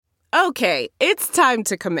Okay, it's time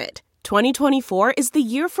to commit. 2024 is the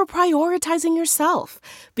year for prioritizing yourself.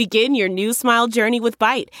 Begin your new smile journey with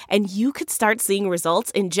Byte, and you could start seeing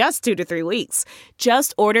results in just 2 to 3 weeks.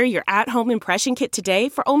 Just order your at-home impression kit today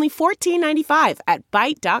for only $14.95 at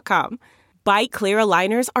Byte.com. Byte Clear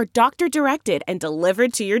aligners are doctor-directed and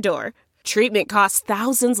delivered to your door. Treatment costs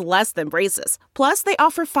thousands less than braces. Plus, they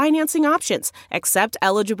offer financing options, accept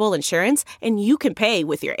eligible insurance, and you can pay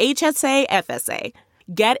with your HSA FSA.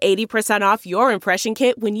 Get 80% off your impression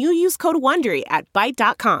kit when you use code WONDERY at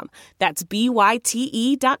Byte.com. That's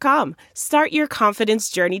BYTE.com. Start your confidence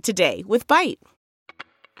journey today with Byte.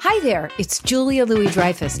 Hi there, it's Julia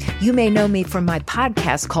Louis-Dreyfus. You may know me from my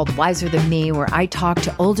podcast called Wiser Than Me, where I talk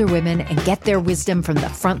to older women and get their wisdom from the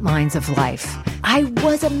front lines of life. I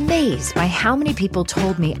was amazed by how many people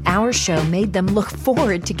told me our show made them look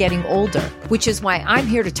forward to getting older, which is why I'm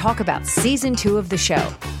here to talk about season 2 of the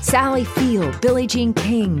show. Sally Field, Billie Jean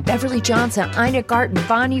King, Beverly Johnson, Ina Garten,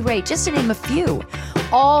 Bonnie Raitt, just to name a few.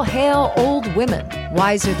 All hail old women.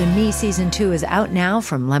 Wiser Than Me season 2 is out now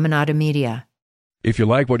from Lemonada Media. If you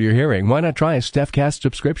like what you're hearing, why not try a StephCast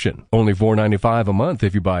subscription? Only $4.95 a month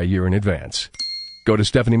if you buy a year in advance. Go to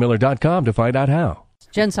StephanieMiller.com to find out how.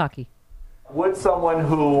 Jen Psaki. Would someone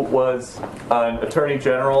who was an attorney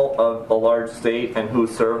general of a large state and who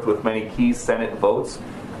served with many key Senate votes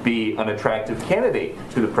be an attractive candidate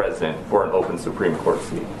to the president for an open Supreme Court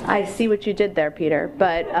seat? I see what you did there, Peter.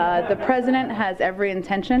 But the president has every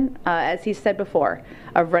intention, as he said before,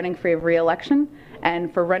 of running for re-election,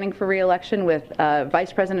 and for running for re-election with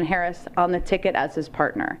Vice President Harris on the ticket as his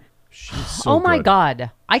partner. She's so Oh my good.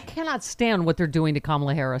 God. I cannot stand what they're doing to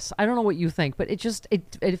Kamala Harris. I don't know what you think, but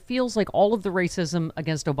it feels like all of the racism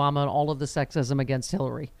against Obama and all of the sexism against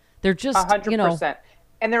Hillary. They're just, 100%.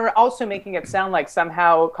 And they're also making it sound like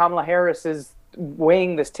somehow Kamala Harris is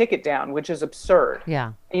weighing this ticket down, which is absurd.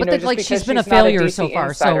 Yeah. You know, But just like because she's been a she's not failure DC so far.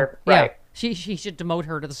 insider. So Right. yeah, she should demote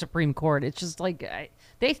her to the Supreme Court. It's just like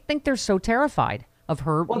they think they're so terrified of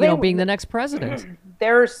her, being the next president.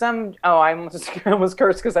 There are some. Oh, I almost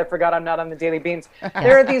cursed because I forgot I'm not on the Daily Beans.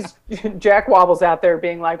 There are these jackwobbles out there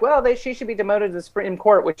being like, well, she should be demoted to the Supreme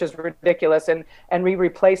Court, which is ridiculous, and be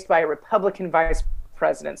replaced by a Republican vice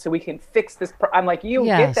president so we can fix this. I'm like,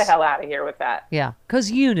 get the hell out of here with that. Yeah, because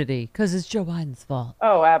it's Joe Biden's fault.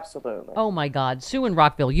 Oh, absolutely. Oh my God, Sue in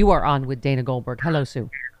Rockville, you are on with Dana Goldberg. Hello, Sue.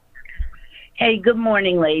 Hey, good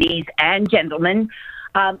morning, ladies and gentlemen.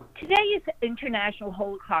 Today is International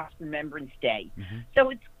Holocaust Remembrance Day, so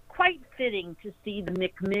it's quite fitting to see the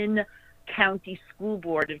McMinn County School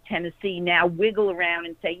Board of Tennessee now wiggle around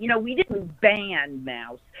and say, we didn't ban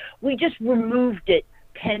Maus, we just removed it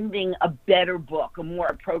pending a better book, a more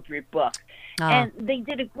appropriate book. And they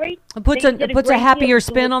did a great... Puts a happier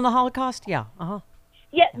spin on the Holocaust? Yeah.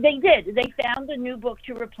 Yeah, they did. They found a new book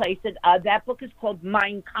to replace it. That book is called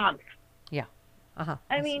Mein Kampf. Yeah.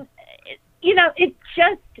 I mean... it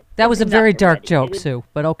just... That was a very dark joke, Sue,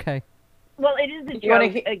 but okay. Well, it is a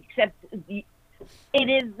joke, except it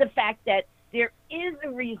is the fact that there is a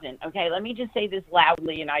reason. Okay, let me just say this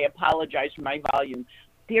loudly, and I apologize for my volume.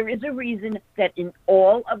 There is a reason that in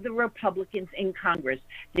all of the Republicans in Congress,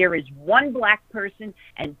 there is one black person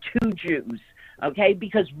and 2 Jews, okay?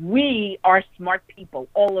 Because we are smart people,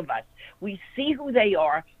 all of us. We see who they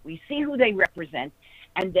are, we see who they represent,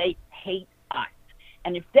 and they hate us.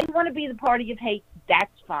 And if they want to be the party of hate,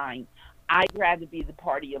 that's fine. I'd rather be the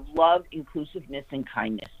party of love, inclusiveness, and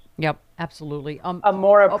kindness. Yep, absolutely. A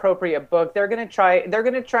more appropriate book. They're going to try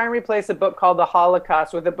and replace a book called The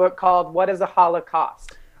Holocaust with a book called What is a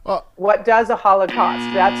Holocaust? What does a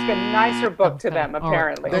Holocaust? That's a nicer book to them,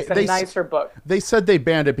 apparently. It's a nicer book. They said they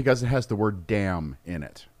banned it because it has the word damn in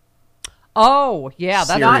it. Oh, yeah,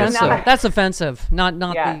 that's offensive. That's offensive. Not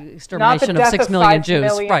the extermination of 6 million Jews.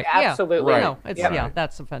 Right. Absolutely. Yeah. No,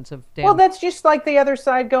 that's offensive. Damn. Well, that's just like the other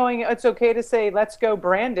side going, it's okay to say, let's go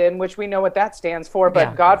Brandon, which we know what that stands for,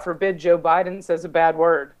 but God forbid Joe Biden says a bad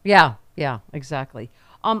word. Yeah, exactly.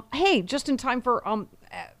 Hey, just in time for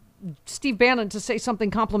Steve Bannon to say something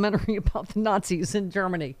complimentary about the Nazis in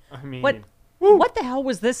Germany. I mean, what the hell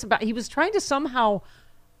was this about? He was trying to somehow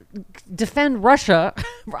defend Russia.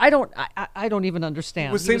 I don't even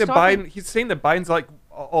understand. He's saying that Biden's like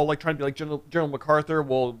trying to be like General MacArthur.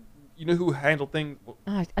 Well, you know who handled things?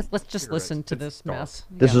 Let's just listen to this mess.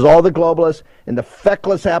 This is all the globalists and the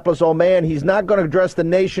feckless, hapless old man. He's not going to address the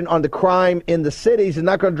nation on the crime in the cities. He's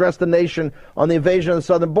not going to address the nation on the invasion of the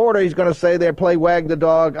southern border. He's going to say there, play wag the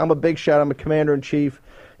dog. I'm a big shot. I'm a commander-in-chief.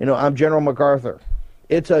 I'm General MacArthur.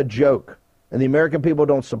 It's a joke. And the American people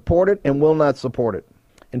don't support it and will not support it.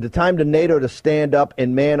 And the time to NATO to stand up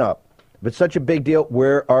and man up. If it's such a big deal,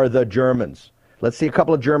 where are the Germans? Let's see a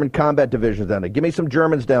couple of German combat divisions down there. Give me some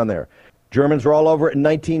Germans down there. Germans were all over it in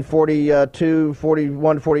 1942,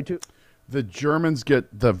 41, 42. The Germans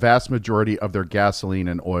get the vast majority of their gasoline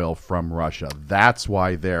and oil from Russia. That's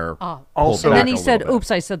why they're also. And then he said, "Oops,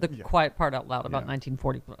 I said the quiet part out loud about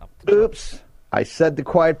 1940." Oops, I said the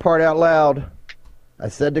quiet part out loud.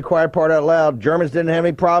 Germans didn't have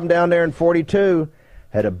any problem down there in 42.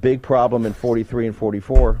 Had a big problem in 43 and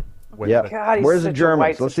 44. Yeah. Where's the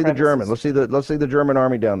Germans? Let's see the Germans. Let's see the German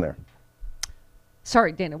army down there.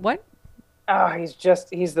 Sorry, Dana. What? Oh, he's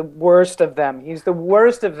the worst of them.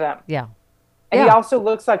 Yeah. And he also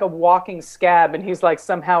looks like a walking scab, and he's like,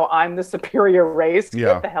 somehow I'm the superior race.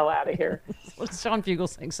 Get the hell out of here. What's John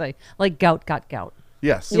Fugelsang say? Like gout got gout.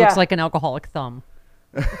 Yes. He looks like an alcoholic thumb.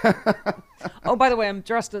 Oh, by the way, I'm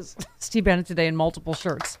dressed as Steve Bannon today in multiple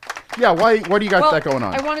shirts. Yeah, why do you got that going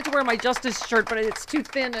on? I wanted to wear my Justice shirt, but it's too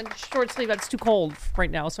thin and short sleeve. It's too cold right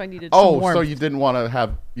now, so I needed some warmth. So you didn't want to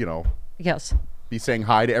have, Yes. be saying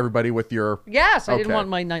hi to everybody with your... Yes, I didn't want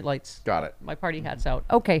my night lights. Got it. My party hats out.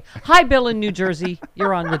 Okay. Hi, Bill in New Jersey.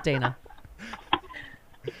 You're on with Dana.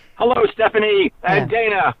 Hello, Stephanie and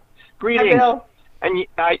Dana. Greetings. Hi, Bill. And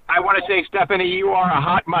I want to say, Stephanie, you are a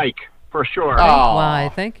hot mic, for sure.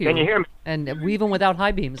 Why, thank you. Can you hear me? And even without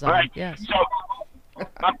high beams on. All right. Yes. So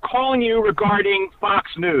I'm calling you regarding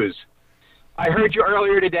Fox News. I heard you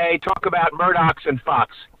earlier today talk about Murdoch's and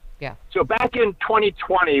Fox. Yeah. So back in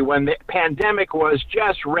 2020, when the pandemic was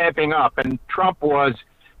just ramping up and Trump was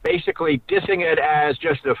basically dissing it as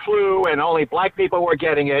just the flu and only black people were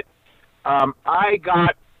getting it, I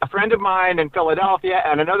got a friend of mine in Philadelphia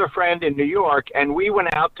and another friend in New York, and we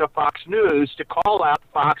went out to Fox News to call out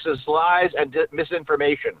Fox's lies and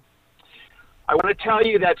misinformation. I want to tell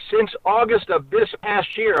you that since August of this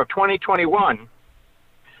past year of 2021,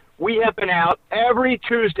 we have been out every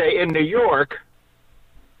Tuesday in New York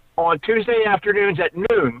on Tuesday afternoons at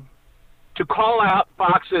noon to call out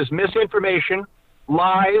Fox's misinformation,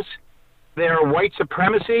 lies, their white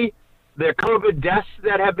supremacy, their COVID deaths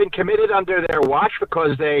that have been committed under their watch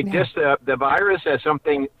because they dissed the virus as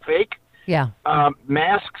something fake. Yeah.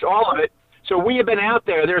 Masks, all of it. So we have been out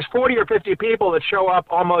there. There's 40 or 50 people that show up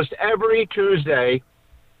almost every Tuesday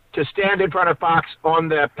to stand in front of Fox on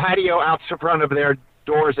the patio out in front of their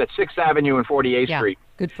doors at 6th Avenue and 48th Street.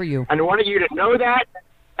 Good for you. And I wanted you to know that,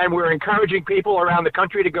 and we're encouraging people around the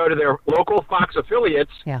country to go to their local Fox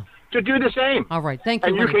affiliates to do the same. All right, thank you.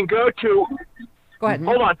 And you can go to... Go ahead.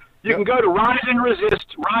 Hold on. You can go to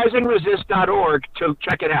riseandresist.org to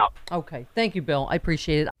check it out. Okay. Thank you, Bill. I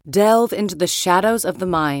appreciate it. Delve into the shadows of the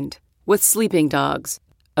mind with Sleeping Dogs,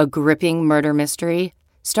 a gripping murder mystery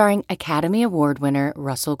starring Academy Award winner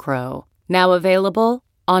Russell Crowe. Now available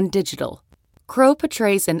on digital. Crowe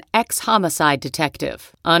portrays an ex-homicide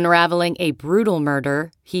detective unraveling a brutal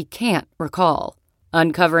murder he can't recall.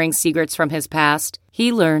 Uncovering secrets from his past,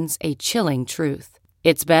 he learns a chilling truth.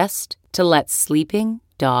 It's best to let sleeping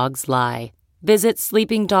dogs lie. Visit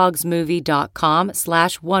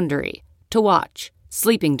sleepingdogsmovie.com/Wondery to watch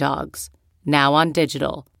Sleeping Dogs, now on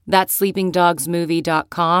digital. That's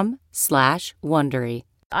sleepingdogsmovie.com/Wondery.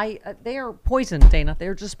 They are poison, Dana.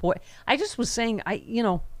 They're just I just was saying, I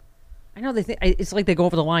know they think it's like they go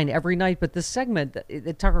over the line every night, but this segment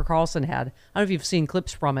that Tucker Carlson had, I don't know if you've seen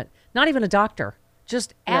clips from it. Not even a doctor.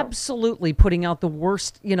 Just absolutely putting out the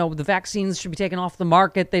worst, the vaccines should be taken off the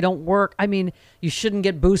market. They don't work. I mean, you shouldn't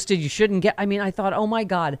get boosted. You shouldn't get, I thought, oh my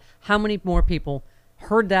God, how many more people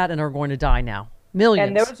heard that and are going to die now? Millions.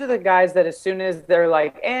 And those are the guys that as soon as they're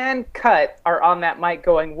like, and cut, are on that mic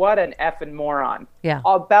going, what an effing moron. Yeah.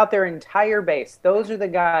 About their entire base. Those are the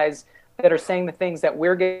guys that are saying the things that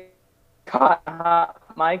we're getting caught,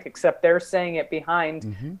 Mike, except they're saying it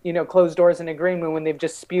behind, closed doors in a green room when they've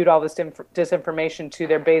just spewed all this disinformation to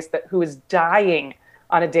their base who is dying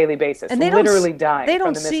on a daily basis, and literally dying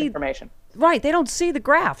from the misinformation. Right. They don't see the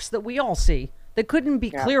graphs that we all see. That couldn't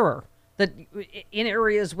be clearer. That in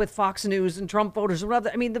areas with Fox News and Trump voters,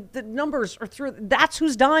 the numbers are through. That's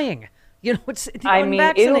who's dying. It's the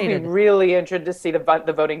unvaccinated. It'll be really interesting to see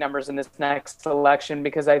the voting numbers in this next election,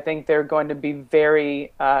 because I think they're going to be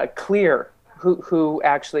very clear who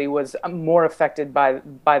actually was more affected by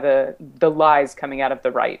the lies coming out of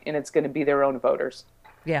the right, and it's going to be their own voters.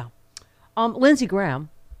 Yeah. Lindsey Graham.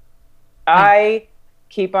 I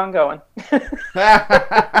keep on going.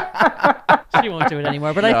 She won't do it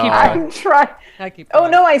anymore, but I keep going. I'm trying. Oh,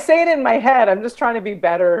 no, I say it in my head. I'm just trying to be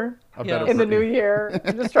better in the new year.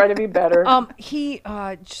 I'm just trying to be better. He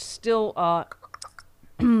still,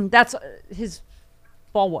 that's his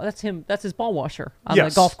ball. That's him. That's his ball washer on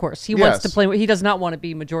the golf course. He wants to play. He does not want to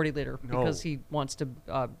be majority leader because he wants to,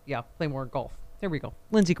 play more golf. There we go.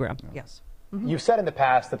 Lindsey Graham. Yes. You've said in the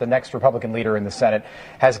past that the next Republican leader in the Senate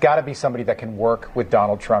has got to be somebody that can work with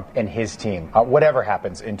Donald Trump and his team, whatever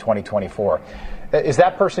happens in 2024. Is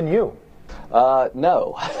that person you? No.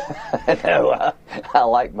 No. I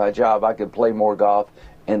like my job. I could play more golf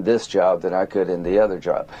in this job than I could in the other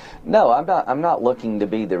job. No, I'm not looking to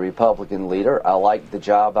be the Republican leader. I like the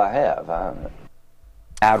job I have.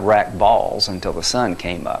 I'd rack balls until the sun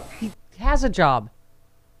came up. He has a job.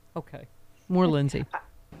 Okay. More Lindsay.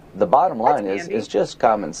 The bottom line is just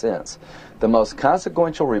common sense. The most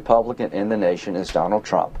consequential Republican in the nation is Donald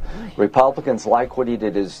Trump. Republicans like what he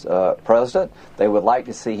did as president. They would like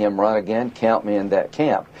to see him run again. Count me in that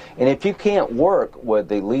camp. And if you can't work with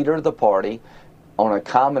the leader of the party on a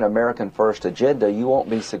common American first agenda, you won't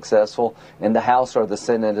be successful in the House or the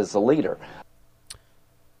Senate as a leader.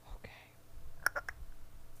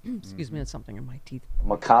 Excuse me, that's something in my teeth.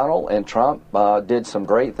 McConnell and Trump did some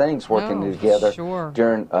great things working together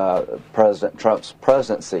during President Trump's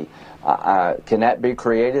presidency. Can that be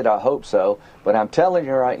created? I hope so. But I'm telling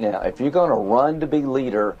you right now, if you're going to run to be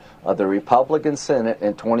leader of the Republican Senate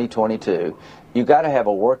in 2022, you got to have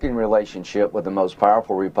a working relationship with the most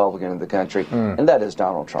powerful Republican in the country, and that is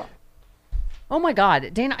Donald Trump. Oh, my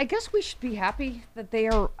God. Dana, I guess we should be happy that they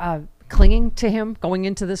are clinging to him going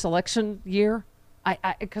into this election year.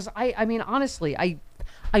 Because I mean, honestly,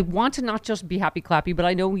 I want to not just be happy clappy, but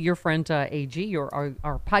I know your friend AG,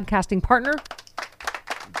 our podcasting partner,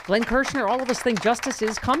 Glenn Kirshner, all of us think justice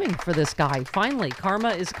is coming for this guy. Finally, karma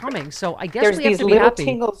is coming. So I guess we have to be happy.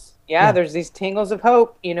 Tingles. Yeah, there's these tingles of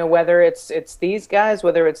hope. You know, whether it's these guys,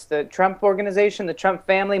 whether it's the Trump organization, the Trump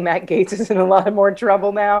family. Matt Gaetz is in a lot more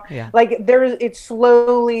trouble now. Yeah. Like it's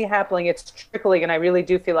slowly happening. It's trickling, and I really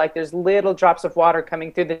do feel like there's little drops of water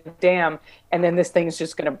coming through the dam, and then this thing's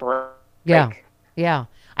just going to break. Yeah, yeah.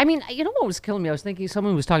 I mean, you know what was killing me? I was thinking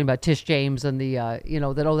someone was talking about Tish James and the,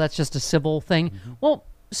 that's just a civil thing. Mm-hmm. Well,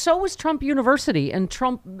 so was Trump University and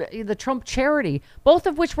the Trump charity, both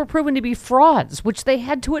of which were proven to be frauds, which they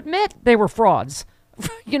had to admit they were frauds.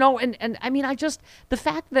 And I mean, the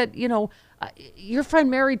fact that, your friend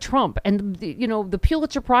married Trump and, the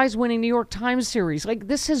Pulitzer Prize winning New York Times series, like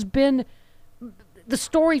this has been the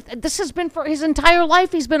story. This has been for his entire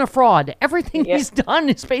life. He's been a fraud. Everything he's done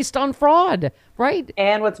is based on fraud, right?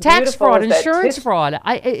 And what's tax fraud, is insurance fraud.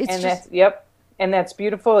 And that's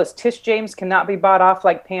beautiful is Tish James cannot be bought off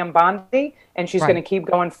like Pam Bondi, and she's going to keep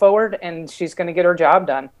going forward, and she's going to get her job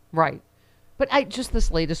done. Right. But just this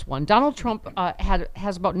latest one. Donald Trump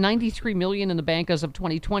has about $93 million in the bank as of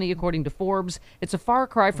 2020, according to Forbes. It's a far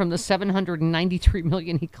cry from the $793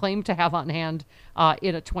 million he claimed to have on hand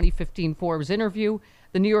in a 2015 Forbes interview.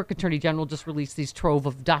 The New York Attorney General just released these trove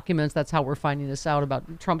of documents. That's how we're finding this out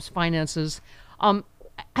about Trump's finances. I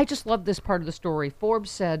just love this part of the story. Forbes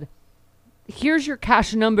said, here's your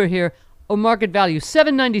cash number here, or market value,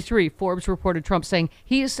 $793. Forbes reported Trump saying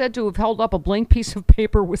he is said to have held up a blank piece of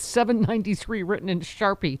paper with $793 written in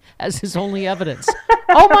Sharpie as his only evidence.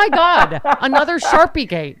 Oh my God, another Sharpie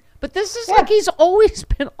gate. But this is like he's always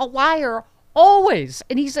been a liar, always.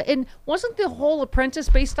 And wasn't the whole Apprentice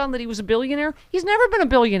based on that he was a billionaire? He's never been a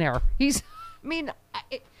billionaire.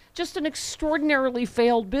 Just an extraordinarily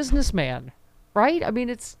failed businessman, right? I mean,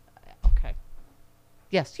 it's okay.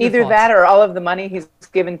 Yes. Either that or all of the money he's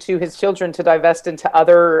given to his children to divest into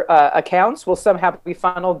other accounts will somehow be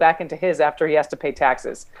funneled back into his after he has to pay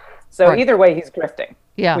taxes. So either way, he's grifting.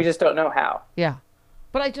 Yeah. We just don't know how. Yeah.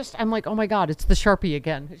 But I'm like, oh my God, it's the Sharpie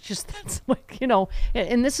again. It's just, that's like,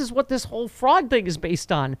 and this is what this whole fraud thing is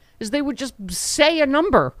based on, is they would just say a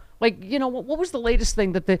number. Like, what was the latest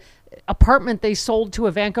thing that the apartment they sold to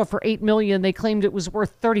Ivanka for $8 million, they claimed it was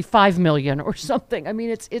worth $35 million or something. I mean,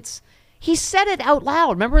 it's he said it out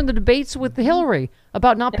loud. Remember in the debates with Hillary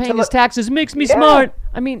about not paying his taxes makes me smart.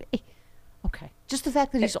 I mean, okay. Just the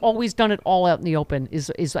fact that he's always done it all out in the open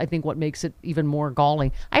is I think what makes it even more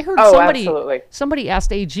galling. I heard somebody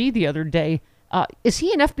asked AG the other day, is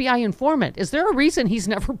he an FBI informant? Is there a reason he's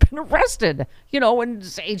never been arrested?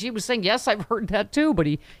 And AG was saying, yes, I've heard that too, but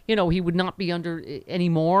he would not be under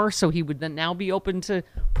anymore, so he would then now be open to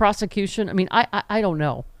prosecution. I mean, I don't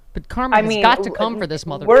know. But karma has got to come for this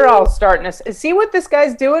mother. We're all starting to see what this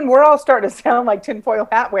guy's doing. We're all starting to sound like tinfoil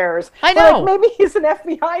hat wearers. I know. Like, maybe he's an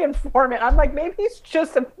FBI informant. I'm like, maybe he's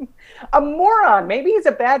just a moron. Maybe he's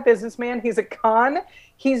a bad businessman. He's a con.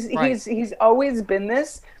 He's always been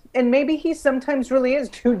this. And maybe he sometimes really is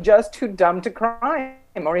too dumb to crime.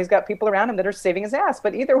 Or he's got people around him that are saving his ass.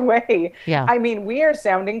 But either way, I mean, we are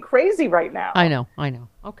sounding crazy right now. I know.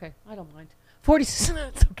 Okay, I don't mind. 40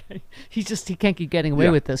 cents, okay. He can't keep getting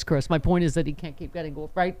away with this, Chris. My point is that he can't keep getting away,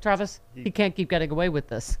 right, Travis? He can't keep getting away with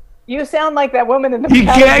this. You sound like that woman in the. He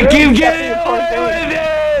can't keep getting away with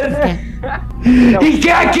it. He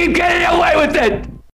can't keep getting away with it.